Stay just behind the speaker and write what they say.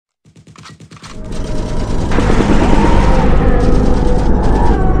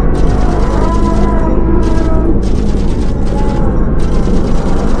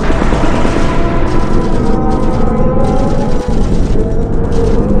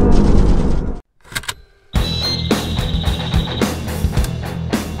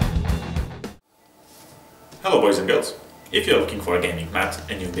for a gaming mat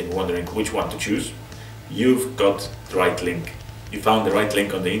and you've been wondering which one to choose, you've got the right link. You found the right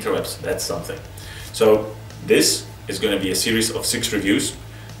link on the interwebs. That's something. So this is going to be a series of 6 reviews,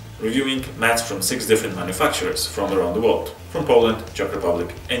 reviewing mats from 6 different manufacturers from around the world, from Poland, Czech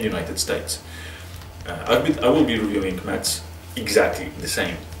Republic and United States. I will be reviewing mats exactly the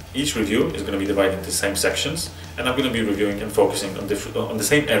same. Each review is going to be divided into the same sections, and I'm going to be reviewing and focusing on the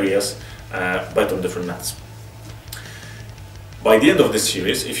same areas, but on different mats. By the end of this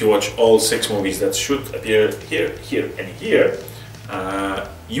series, if you watch all 6 movies that should appear here, here and here,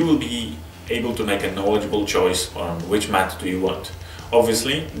 you will be able to make a knowledgeable choice on which mat do you want.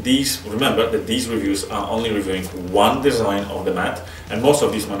 Obviously, remember that these reviews are only reviewing one design of the mat, and most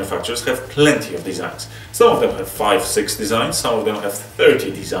of these manufacturers have plenty of designs. Some of them have 5, 6 designs, some of them have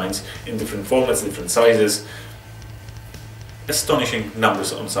 30 designs in different formats, different sizes. Astonishing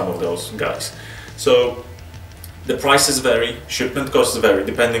numbers on some of those guys. So the prices vary, shipment costs vary,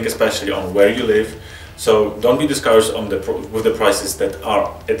 depending especially on where you live. So don't be discouraged with the prices that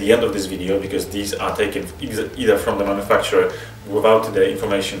are at the end of this video, because these are taken either from the manufacturer without the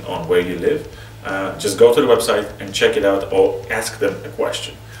information on where you live. Just go to the website and check it out, or ask them a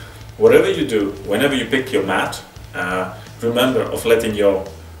question. Whatever you do, whenever you pick your mat, remember of letting your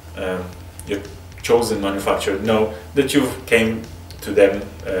chosen manufacturer know that you came to them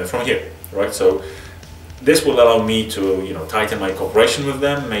from here, right? So this will allow me to, tighten my cooperation with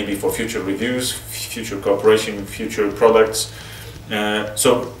them, maybe for future reviews, future cooperation, future products.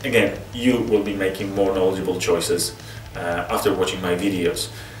 So again, you will be making more knowledgeable choices after watching my videos.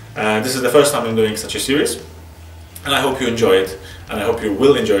 This is the first time I'm doing such a series, and I hope you enjoy it, and I hope you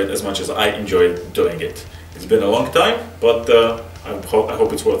will enjoy it as much as I enjoyed doing it. It's been a long time, but I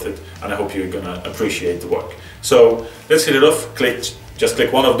hope it's worth it, and I hope you're gonna appreciate the work. So let's hit it off. Just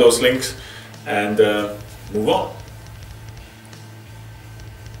click one of those links and move on.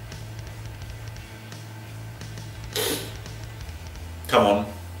 Come on,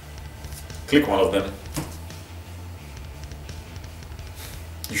 click one of them.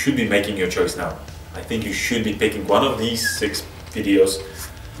 You should be making your choice now. I think you should be picking one of these 6 videos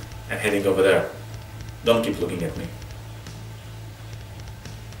and heading over there. Don't keep looking at me.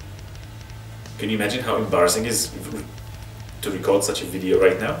 Can you imagine how embarrassing it is to record such a video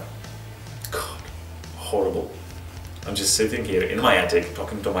right now? God, horrible. I'm just sitting here in my attic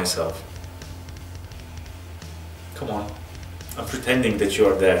talking to myself. Come on. I'm pretending that you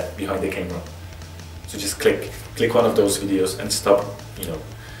are there behind the camera. So just click one of those videos and stop,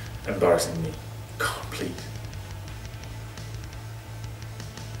 embarrassing me. God, please.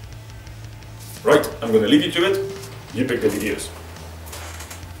 Right, I'm gonna leave you to it. You pick the videos.